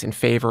analysis in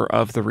favor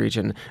of the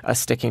region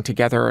sticking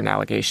together, an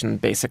allegation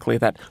basically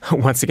that,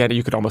 once again,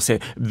 you could almost say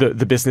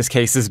the business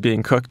case is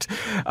being cooked.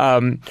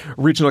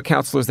 Regional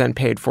councillors then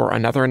paid for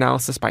another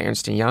analysis by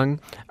Ernst & Young,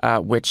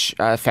 which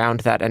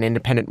found that an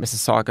independent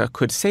Mississauga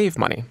could save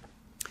money.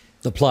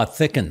 The plot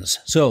thickens.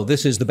 So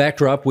this is the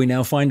backdrop we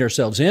now find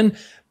ourselves in.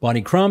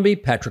 Bonnie Crombie,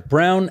 Patrick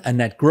Brown,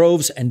 Annette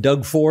Groves, and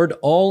Doug Ford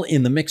all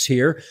in the mix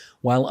here,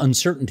 while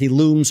uncertainty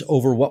looms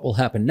over what will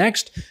happen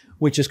next,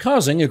 which is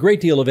causing a great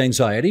deal of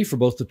anxiety for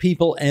both the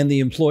people and the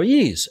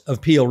employees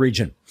of Peel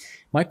Region.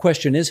 My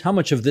question is, how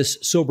much of this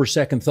sober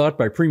second thought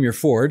by Premier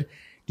Ford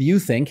do you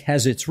think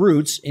has its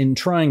roots in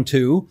trying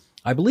to,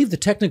 I believe the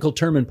technical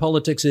term in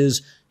politics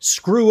is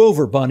screw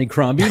over Bonnie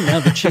Crombie now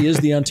that she is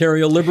the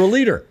Ontario Liberal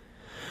leader?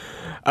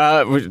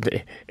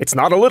 It's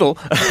not a little.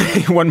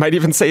 One might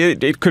even say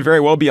it could very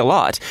well be a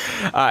lot.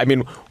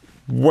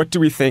 What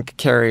do we think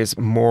carries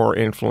more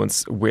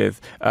influence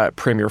with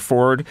Premier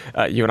Ford?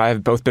 You and I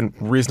have both been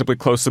reasonably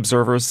close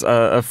observers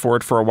of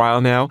Ford for a while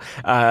now.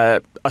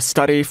 A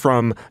study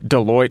from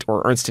Deloitte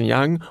or Ernst &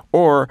 Young,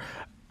 or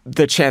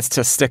the chance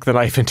to stick the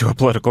knife into a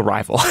political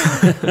rival?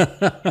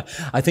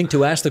 I think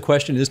to ask the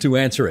question is to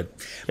answer it.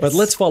 Yes. But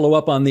let's follow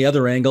up on the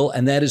other angle,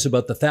 and that is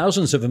about the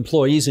thousands of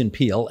employees in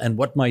Peel and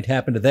what might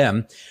happen to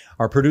them.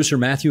 Our producer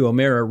Matthew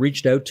O'Meara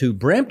reached out to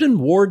Brampton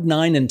Ward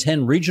 9 and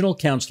 10 Regional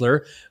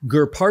Councillor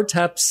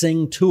Gurpartap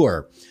Singh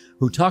Tour,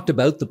 who talked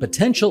about the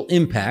potential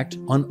impact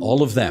on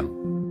all of them.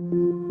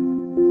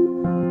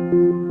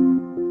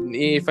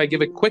 If I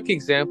give a quick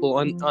example,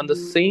 on the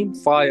same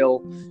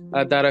file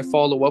that I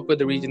follow up with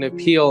the Region of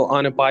Peel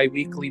on a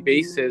bi-weekly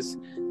basis,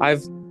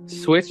 I've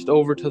switched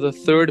over to the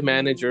third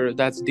manager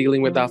that's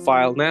dealing with that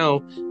file now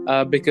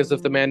because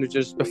of the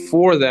managers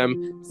before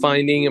them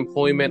finding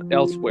employment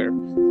elsewhere.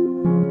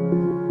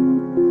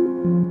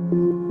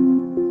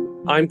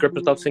 I'm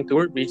Gurpartap Singh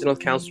Toor, Regional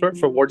Councillor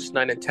for Wards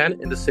 9 and 10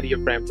 in the city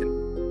of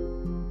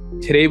Brampton.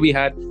 Today we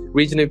had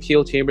Region of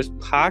Peel chambers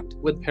packed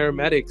with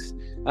paramedics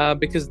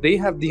because they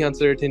have the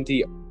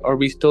uncertainty, are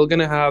we still going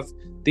to have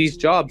these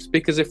jobs?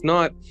 Because if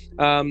not,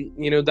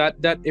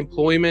 that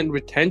employment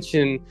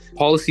retention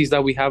policies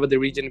that we have at the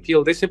Region of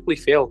Peel, they simply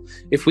fail.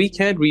 If we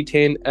can't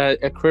retain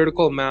a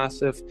critical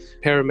mass of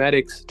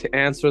paramedics to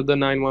answer the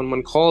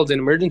 911 calls and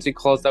emergency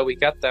calls that we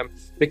get them,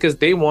 because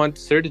they want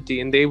certainty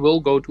and they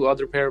will go to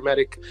other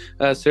paramedic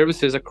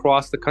services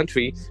across the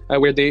country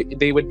where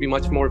they would be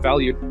much more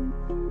valued.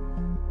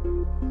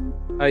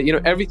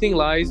 Everything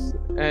lies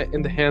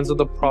in the hands of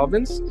the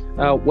province,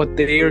 what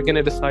they are going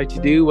to decide to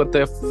do, what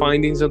the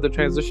findings of the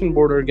transition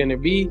board are going to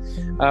be.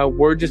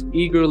 We're just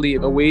eagerly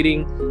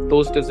awaiting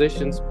those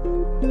decisions.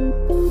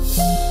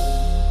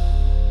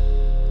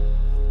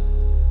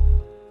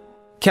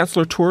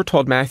 Councillor Toor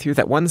told Matthew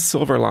that one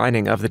silver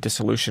lining of the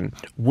dissolution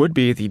would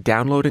be the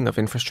downloading of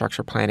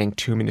infrastructure planning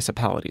to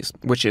municipalities,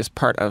 which is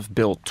part of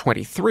Bill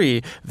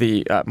 23,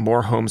 the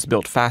More Homes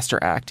Built Faster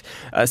Act.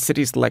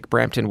 Cities like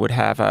Brampton would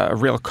have a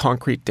real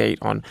concrete date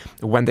on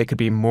when they could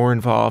be more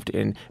involved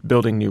in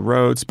building new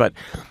roads, but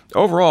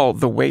overall,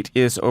 the weight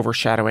is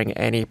overshadowing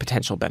any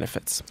potential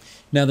benefits.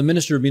 Now, the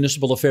Minister of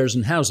Municipal Affairs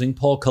and Housing,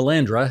 Paul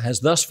Calandra, has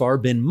thus far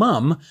been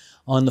mum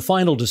on the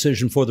final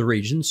decision for the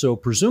region. So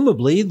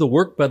presumably the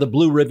work by the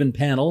Blue Ribbon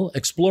panel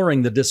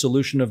exploring the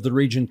dissolution of the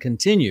region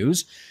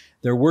continues.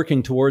 They're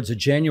working towards a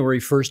January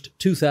 1st,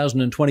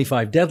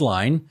 2025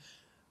 deadline.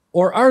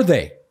 Or are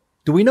they?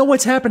 Do we know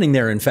what's happening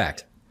there, in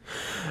fact?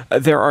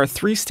 There are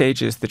 3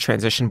 stages the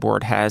Transition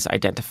Board has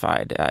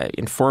identified: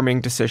 informing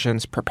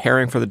decisions,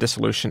 preparing for the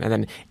dissolution, and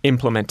then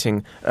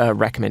implementing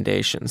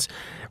recommendations.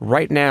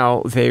 Right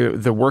now,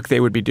 the work they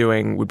would be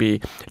doing would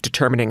be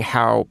determining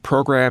how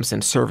programs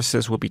and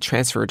services will be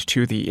transferred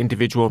to the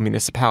individual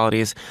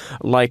municipalities,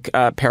 like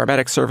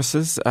paramedic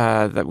services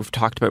that we've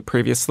talked about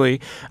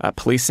previously.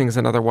 Policing is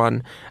another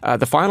one.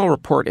 The final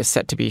report is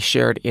set to be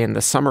shared in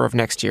the summer of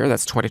next year,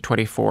 that's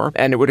 2024,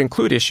 and it would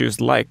include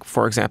issues like,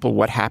 for example,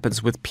 what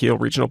happens with Peel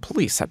Regional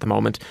Police. At the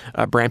moment,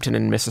 Brampton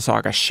and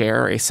Mississauga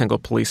share a single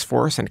police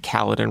force, and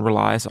Caledon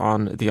relies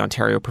on the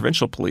Ontario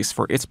Provincial Police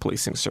for its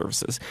policing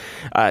services.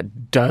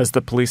 Does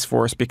the police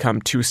force become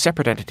 2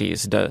 separate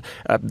entities?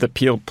 The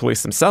Peel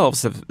Police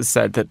themselves have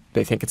said that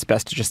they think it's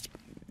best to just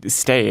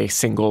stay a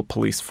single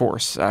police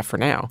force for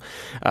now.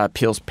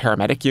 Peel's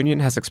paramedic union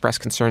has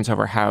expressed concerns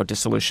over how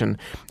dissolution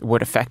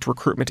would affect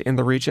recruitment in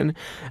the region.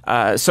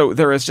 So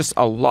there is just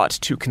a lot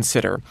to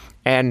consider.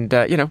 And,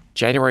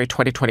 January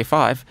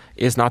 2025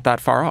 is not that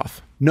far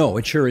off. No,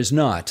 it sure is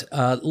not.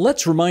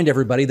 Let's remind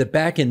everybody that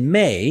back in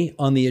May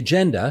on the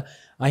agenda,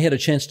 I had a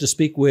chance to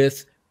speak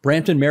with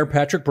Brampton Mayor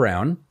Patrick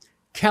Brown,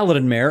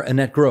 Caledon Mayor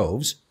Annette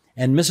Groves,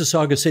 and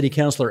Mississauga City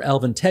Councillor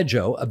Alvin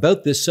Tedjo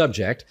about this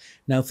subject.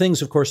 Now,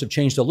 things, of course, have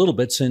changed a little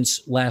bit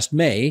since last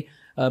May,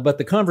 but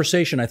the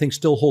conversation, I think,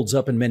 still holds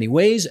up in many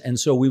ways. And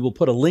so we will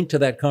put a link to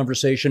that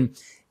conversation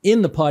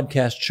in the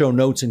podcast show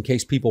notes in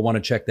case people want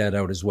to check that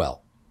out as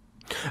well.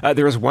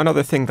 There was one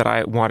other thing that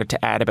I wanted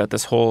to add about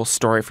this whole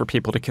story for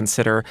people to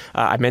consider.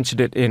 I mentioned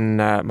it in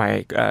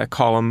my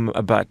column,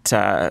 but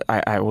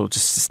I will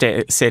just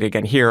say it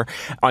again here.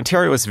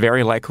 Ontario is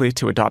very likely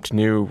to adopt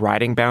new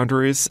riding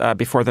boundaries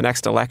before the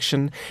next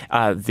election.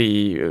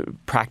 The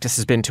practice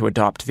has been to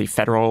adopt the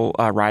federal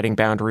riding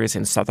boundaries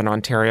in southern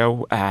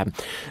Ontario.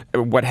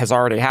 What has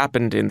already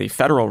happened in the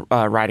federal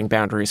riding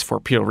boundaries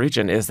for Peel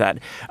Region is that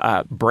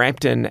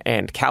Brampton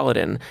and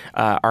Caledon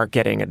are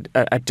getting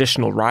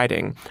additional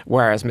riding,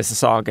 whereas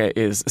Mississauga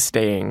is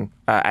staying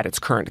at its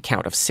current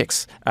count of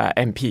 6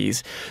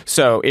 MPs.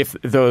 So if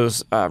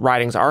those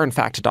ridings are in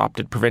fact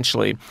adopted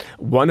provincially,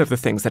 one of the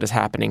things that is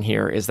happening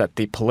here is that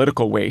the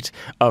political weight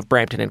of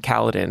Brampton and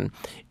Caledon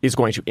is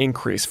going to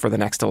increase for the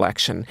next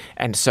election.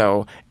 And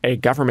so a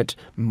government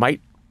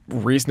might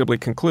reasonably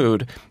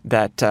conclude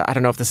that, I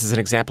don't know if this is an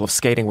example of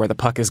skating where the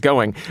puck is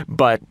going,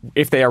 but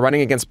if they are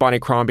running against Bonnie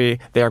Crombie,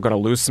 they are going to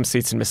lose some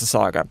seats in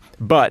Mississauga.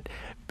 But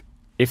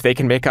if they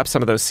can make up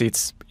some of those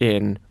seats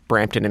in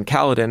Brampton and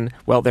Caledon,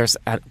 well, there's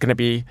going to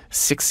be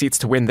 6 seats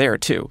to win there,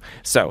 too.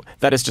 So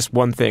that is just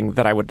one thing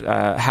that I would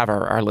have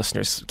our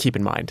listeners keep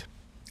in mind.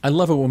 I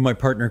love it when my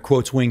partner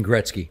quotes Wayne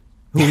Gretzky,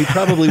 who he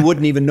probably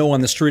wouldn't even know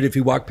on the street if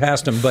he walked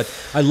past him, but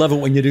I love it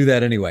when you do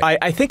that anyway.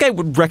 I think I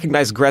would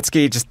recognize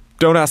Gretzky. Just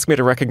don't ask me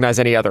to recognize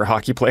any other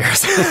hockey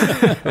players.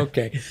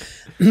 Okay.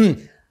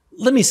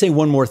 Let me say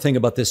one more thing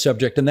about this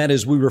subject, and that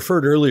is we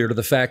referred earlier to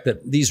the fact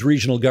that these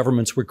regional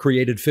governments were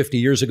created 50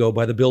 years ago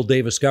by the Bill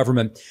Davis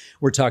government.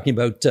 We're talking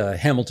about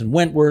Hamilton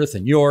Wentworth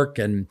and York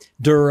and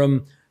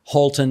Durham,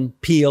 Halton,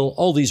 Peel,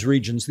 all these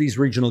regions. These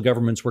regional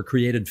governments were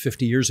created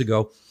 50 years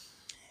ago.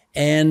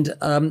 And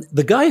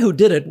the guy who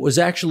did it was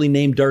actually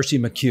named Darcy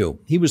McHugh.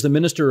 He was the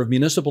Minister of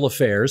Municipal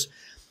Affairs.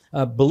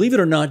 Believe it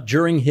or not,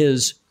 during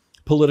his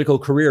political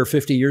career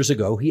 50 years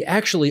ago, he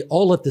actually,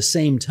 all at the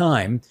same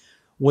time,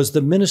 was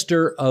the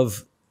Minister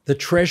of the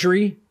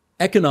Treasury,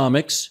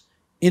 Economics,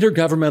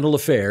 Intergovernmental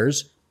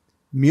Affairs,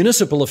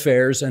 Municipal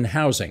Affairs, and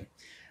Housing.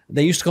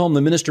 They used to call him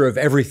the Minister of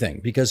Everything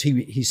because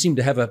he seemed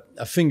to have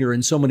a finger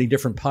in so many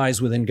different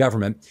pies within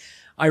government.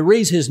 I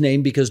raise his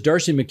name because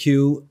Darcy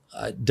McHugh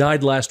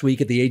died last week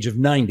at the age of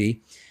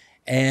 90.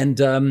 And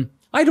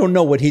I don't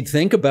know what he'd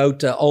think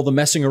about all the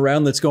messing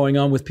around that's going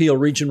on with Peel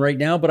Region right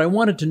now, but I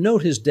wanted to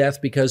note his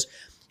death because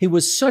he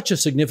was such a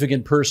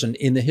significant person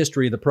in the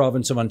history of the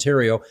province of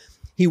Ontario.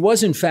 He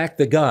was, in fact,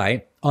 the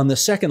guy on the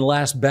second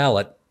last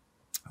ballot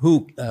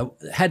who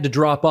had to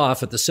drop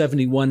off at the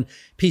 71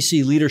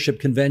 PC Leadership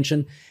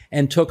Convention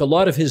and took a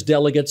lot of his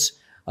delegates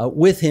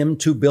with him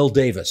to Bill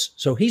Davis.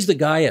 So he's the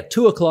guy at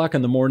 2 o'clock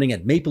in the morning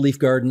at Maple Leaf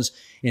Gardens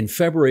in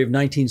February of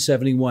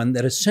 1971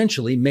 that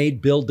essentially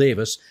made Bill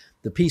Davis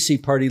the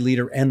PC party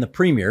leader and the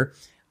premier.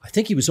 I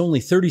think he was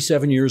only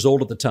 37 years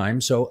old at the time,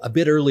 so a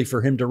bit early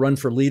for him to run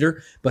for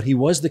leader, but he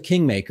was the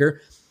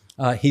kingmaker.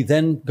 He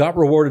then got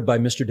rewarded by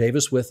Mr.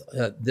 Davis with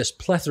this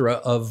plethora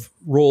of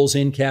roles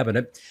in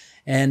cabinet.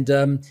 And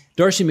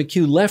Darcy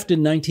McHugh left in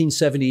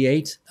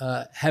 1978,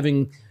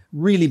 having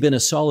really been a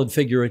solid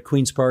figure at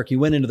Queen's Park. He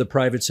went into the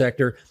private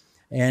sector,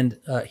 and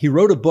he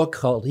wrote a book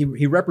called,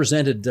 he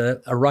represented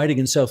a riding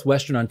in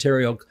southwestern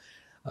Ontario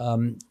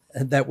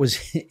that was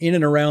in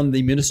and around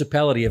the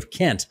municipality of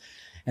Kent.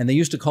 And they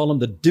used to call him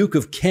the Duke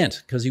of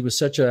Kent because he was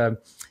such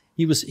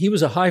he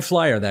was a high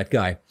flyer, that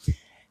guy.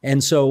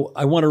 And so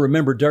I want to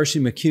remember Darcy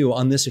McHugh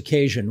on this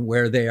occasion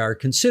where they are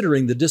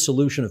considering the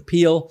dissolution of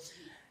Peel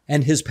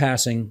and his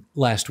passing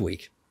last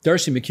week.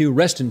 Darcy McHugh,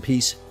 rest in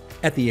peace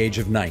at the age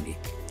of 90.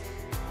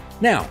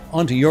 Now,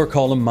 on to your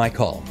column, my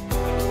column.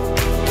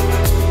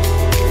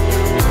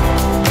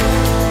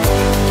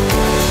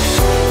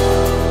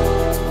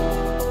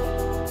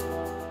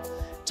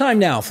 Time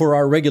now for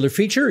our regular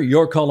feature,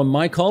 Your Column,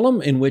 My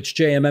Column, in which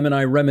JMM and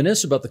I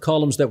reminisce about the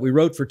columns that we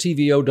wrote for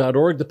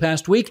TVO.org the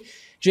past week.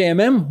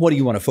 JMM, what do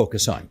you want to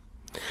focus on?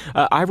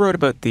 I wrote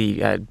about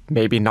the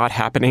maybe not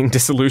happening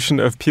dissolution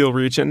of Peel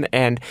Region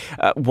and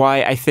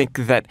why I think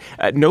that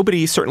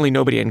certainly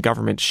nobody in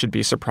government should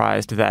be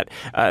surprised that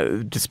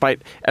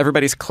despite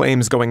everybody's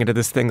claims going into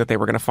this thing that they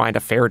were going to find a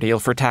fair deal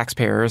for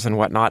taxpayers and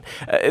whatnot,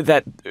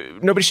 that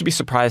nobody should be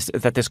surprised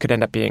that this could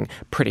end up being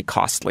pretty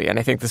costly. And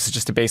I think this is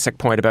just a basic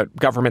point about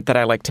government that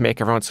I like to make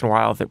every once in a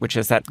while, which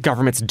is that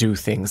governments do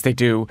things. They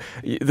do.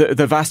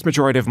 The vast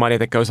majority of money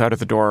that goes out of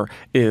the door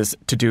is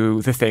to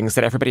do the things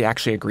that everybody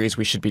actually agrees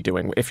we should be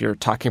doing. If you're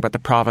talking about the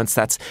province,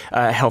 that's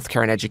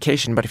healthcare and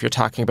education. But if you're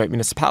talking about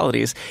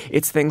municipalities,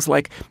 it's things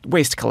like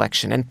waste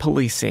collection and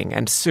policing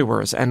and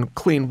sewers and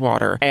clean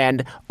water.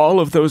 And all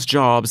of those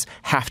jobs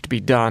have to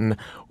be done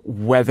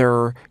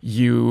whether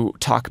you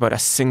talk about a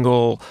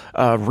single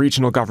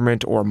regional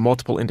government or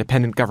multiple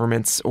independent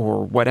governments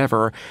or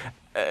whatever.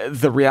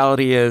 The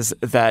reality is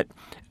that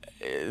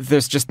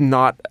there's just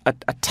not a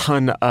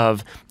ton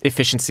of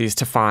efficiencies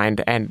to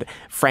find. And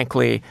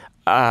frankly,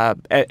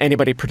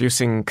 anybody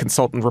producing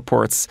consultant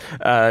reports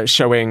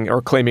showing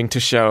or claiming to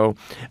show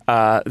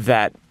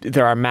that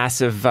there are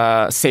massive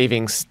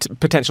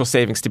potential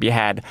savings to be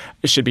had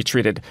should be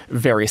treated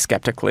very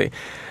skeptically.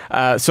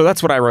 So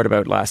that's what I wrote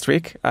about last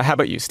week. How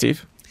about you,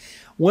 Steve?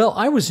 Well,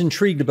 I was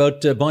intrigued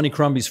about Bonnie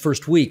Crombie's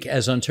first week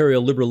as Ontario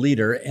Liberal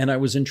leader, and I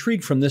was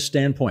intrigued from this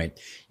standpoint.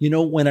 You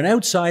know, when an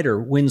outsider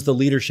wins the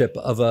leadership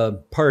of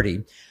a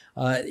party,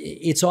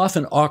 it's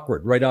often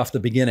awkward right off the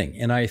beginning.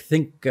 And I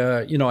think,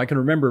 I can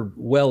remember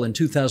well in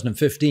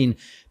 2015,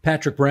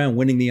 Patrick Brown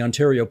winning the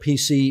Ontario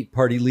PC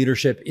party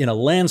leadership in a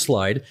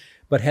landslide,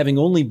 but having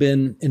only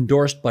been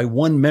endorsed by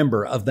one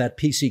member of that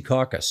PC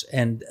caucus.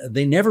 And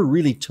they never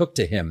really took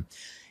to him.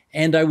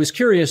 And I was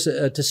curious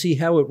to see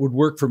how it would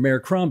work for Mayor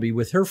Crombie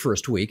with her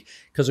first week,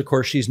 because, of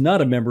course, she's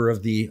not a member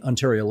of the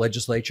Ontario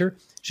legislature.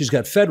 She's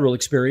got federal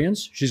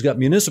experience. She's got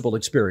municipal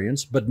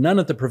experience, but none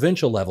at the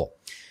provincial level.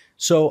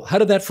 So how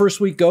did that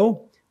first week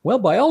go? Well,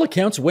 by all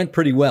accounts, it went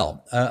pretty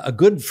well. A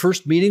good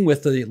first meeting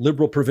with the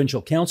Liberal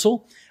Provincial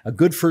Council, a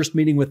good first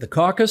meeting with the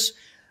caucus,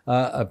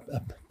 a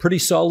pretty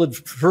solid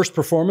first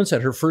performance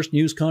at her first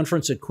news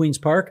conference at Queen's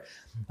Park,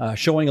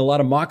 showing a lot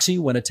of moxie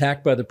when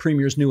attacked by the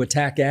Premier's new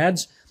attack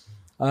ads.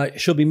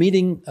 She'll be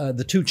meeting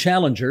the two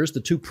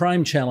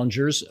prime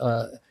challengers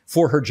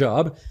for her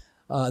job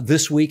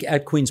this week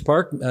at Queen's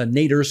Park,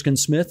 Nate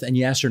Erskine-Smith and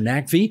Yasser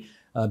Naqvi.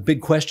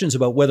 Big questions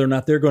about whether or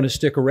not they're going to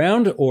stick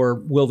around or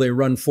will they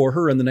run for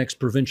her in the next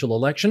provincial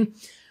election.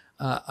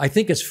 I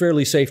think it's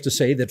fairly safe to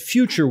say that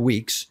future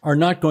weeks are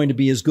not going to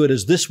be as good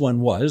as this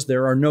one was.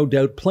 There are no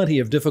doubt plenty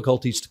of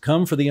difficulties to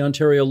come for the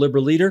Ontario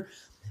Liberal leader,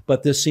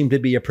 but this seemed to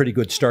be a pretty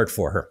good start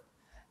for her.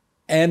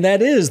 And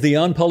that is the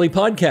On Poly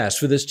podcast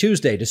for this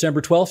Tuesday,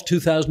 December 12th,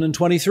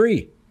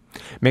 2023.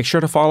 Make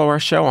sure to follow our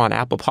show on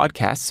Apple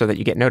Podcasts so that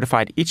you get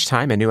notified each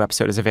time a new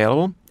episode is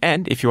available.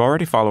 And if you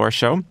already follow our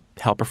show,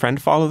 help a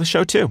friend follow the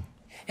show too.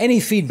 Any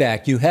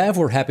feedback you have,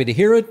 we're happy to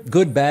hear it,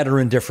 good, bad, or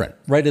indifferent.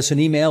 Write us an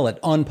email at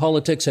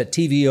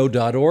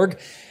onpolitics@tvo.org,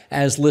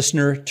 as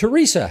listener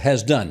Teresa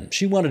has done.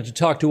 She wanted to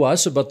talk to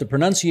us about the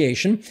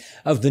pronunciation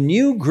of the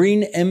new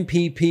Green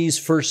MPP's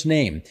first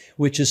name,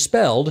 which is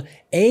spelled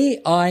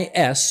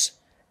Aislinn.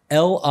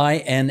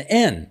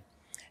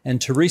 And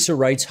Teresa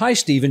writes, "Hi,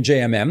 Steve and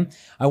JMM.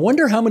 I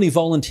wonder how many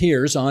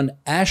volunteers on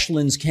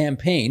Aislinn's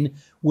campaign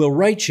will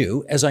write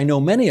you, as I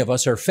know many of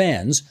us are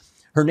fans.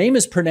 Her name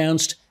is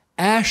pronounced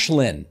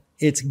Aisling.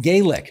 It's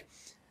Gaelic.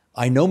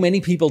 I know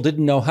many people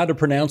didn't know how to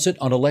pronounce it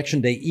on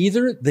election day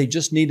either. They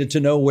just needed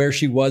to know where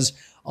she was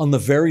on the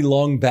very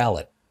long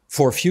ballot.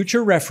 For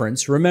future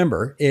reference,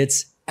 remember,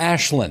 it's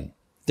Aisling."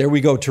 There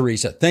we go,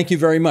 Teresa. Thank you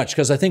very much,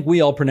 because I think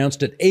we all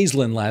pronounced it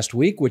Aislinn last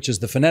week, which is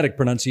the phonetic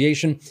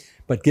pronunciation.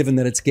 But given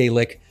that it's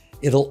Gaelic,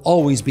 it'll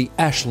always be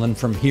Aisling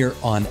from here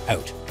on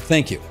out.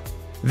 Thank you.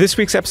 This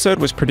week's episode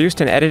was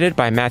produced and edited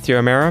by Matthew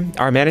O'Mara.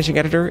 Our managing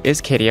editor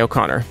is Katie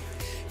O'Connor.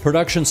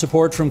 Production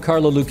support from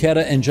Carla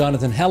Lucetta and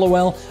Jonathan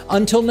Hallowell.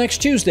 Until next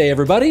Tuesday,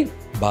 everybody.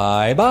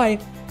 Bye-bye.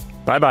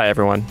 Bye-bye,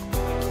 everyone.